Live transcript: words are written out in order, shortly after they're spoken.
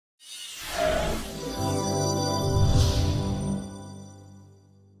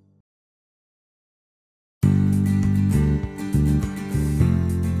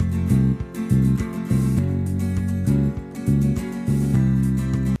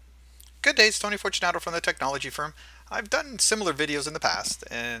Good day, it's Tony Fortunato from the technology firm. I've done similar videos in the past,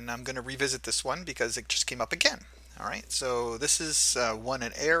 and I'm going to revisit this one because it just came up again. All right, so this is one,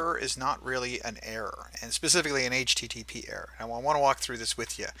 an error is not really an error, and specifically an HTTP error. And I want to walk through this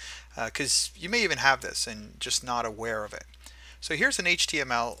with you because you may even have this and just not aware of it. So here's an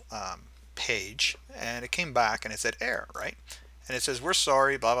HTML page, and it came back and it said error, right? And it says, we're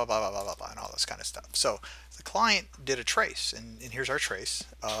sorry, blah, blah, blah, blah, blah, blah, blah, and all this kind of stuff. So the client did a trace, and here's our trace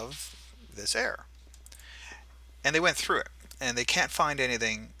of this error. And they went through it, and they can't find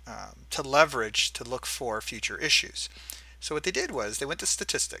anything to leverage to look for future issues. So what they did was they went to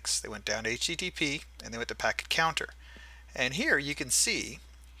statistics, they went down to HTTP, and they went to packet counter. And here you can see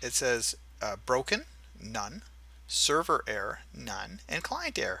it says broken, none, server error, none, and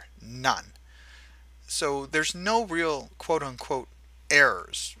client error, none. So there's no real quote-unquote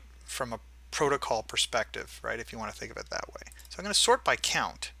errors from a protocol perspective, right, if you want to think of it that way. So I'm going to sort by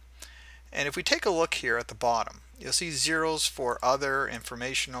count. And if we take a look here at the bottom, you'll see zeros for other,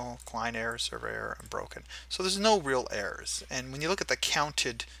 informational, client error, server error, and broken. So there's no real errors. And when you look at the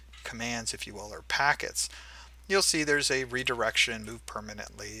counted commands, if you will, or packets, you'll see there's a redirection, move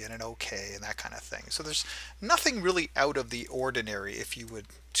permanently, and an OK, and that kind of thing. So there's nothing really out of the ordinary if you would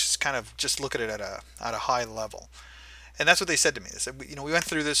just kind of just look at it at a high level. And that's what they said to me. They said, we went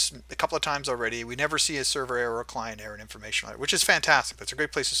through this a couple of times already. We never see a server error, a client error, an informational error, which is fantastic. That's a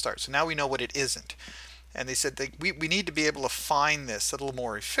great place to start. So now we know what it isn't. And they said we need to be able to find this a little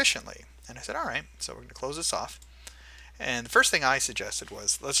more efficiently. And I said, all right, so we're going to close this off. And the first thing I suggested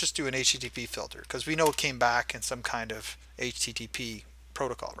was, let's just do an HTTP filter, because we know it came back in some kind of HTTP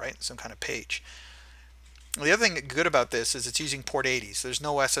protocol, right? Some kind of page. The other thing good about this is it's using port 80, so there's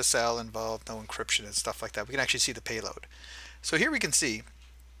no SSL involved, no encryption and stuff like that. We can actually see the payload. So here we can see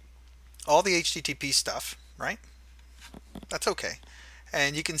all the HTTP stuff, right? That's okay.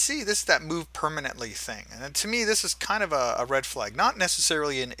 And you can see this is that move permanently thing. And to me, this is kind of a red flag, not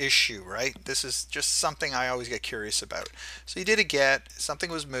necessarily an issue, right? This is just something I always get curious about. So you did a get, something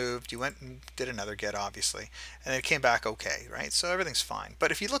was moved, you went and did another get, obviously, and it came back okay, right? So everything's fine.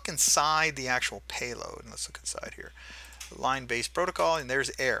 But if you look inside the actual payload, and let's look inside here, line-based protocol, and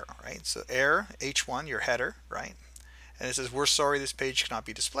there's error, right? So error, H1, your header, right? And it says, we're sorry this page cannot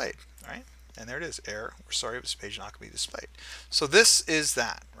be displayed, right? And there it is, error, we're sorry this page is not going to be displayed. So this is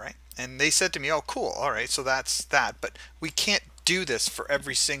that, right? And they said to me, oh cool, all right, so that's that, but we can't do this for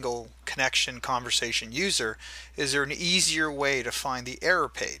every single connection, conversation user. Is there an easier way to find the error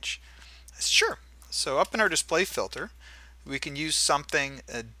page? I said, sure. So up in our display filter, we can use something,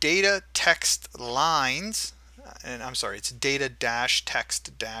 data text lines, and I'm sorry, it's data dash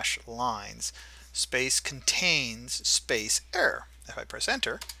text dash lines, space contains space error. If I press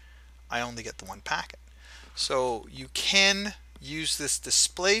enter, I only get the one packet. So you can use this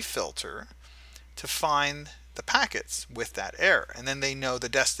display filter to find the packets with that error, and then they know the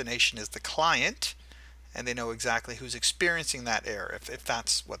destination is the client, and they know exactly who's experiencing that error if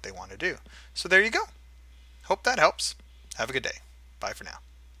that's what they want to do. So there you go. Hope that helps. Have a good day. Bye for now.